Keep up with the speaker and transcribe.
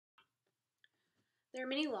There are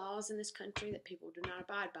many laws in this country that people do not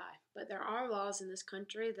abide by, but there are laws in this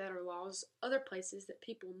country that are laws other places that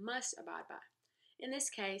people must abide by. In this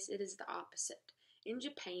case, it is the opposite. In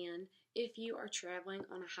Japan, if you are traveling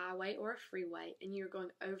on a highway or a freeway and you're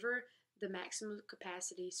going over the maximum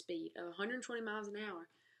capacity speed of 120 miles an hour,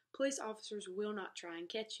 police officers will not try and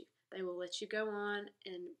catch you. They will let you go on,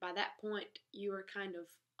 and by that point, you are kind of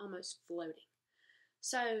almost floating.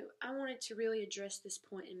 So I wanted to really address this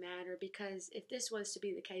point in matter because if this was to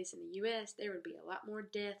be the case in the U.S., there would be a lot more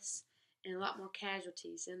deaths and a lot more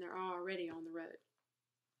casualties than there are already on the road.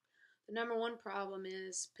 The number one problem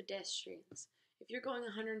is pedestrians. If you're going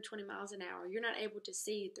 120 miles an hour, you're not able to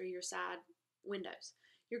see through your side windows.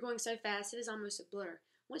 You're going so fast it is almost a blur.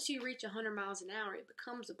 Once you reach 100 miles an hour, it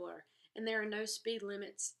becomes a blur, and there are no speed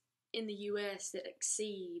limits in the U.S. that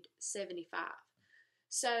exceed 75.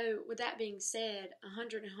 So, with that being said,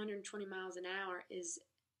 100 and 120 miles an hour is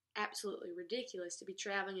absolutely ridiculous to be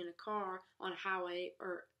traveling in a car on a highway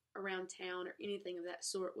or around town or anything of that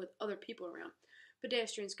sort with other people around.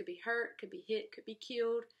 Pedestrians could be hurt, could be hit, could be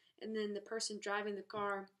killed, and then the person driving the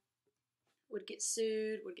car would get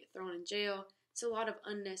sued, would get thrown in jail. It's a lot of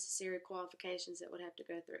unnecessary qualifications that would have to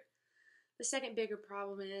go through. The second bigger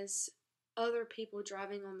problem is other people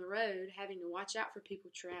driving on the road having to watch out for people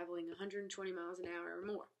traveling 120 miles an hour or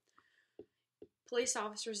more. Police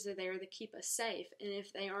officers are there to keep us safe, and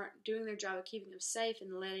if they aren't doing their job of keeping us safe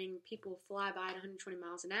and letting people fly by at 120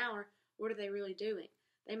 miles an hour, what are they really doing?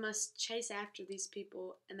 They must chase after these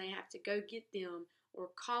people, and they have to go get them or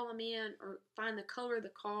call them in or find the color of the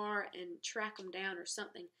car and track them down or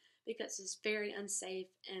something, because it's very unsafe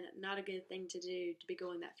and not a good thing to do to be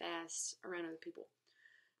going that fast around other people.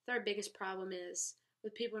 Third biggest problem is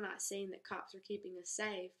with people not seeing that cops are keeping us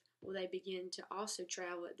safe, will they begin to also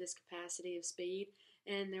travel at this capacity of speed,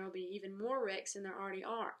 and there will be even more wrecks than there already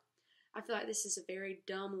are. I feel like this is a very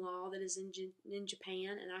dumb law that is in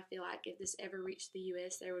Japan, and I feel like if this ever reached the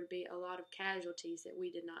U.S., there would be a lot of casualties that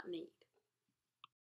we did not need.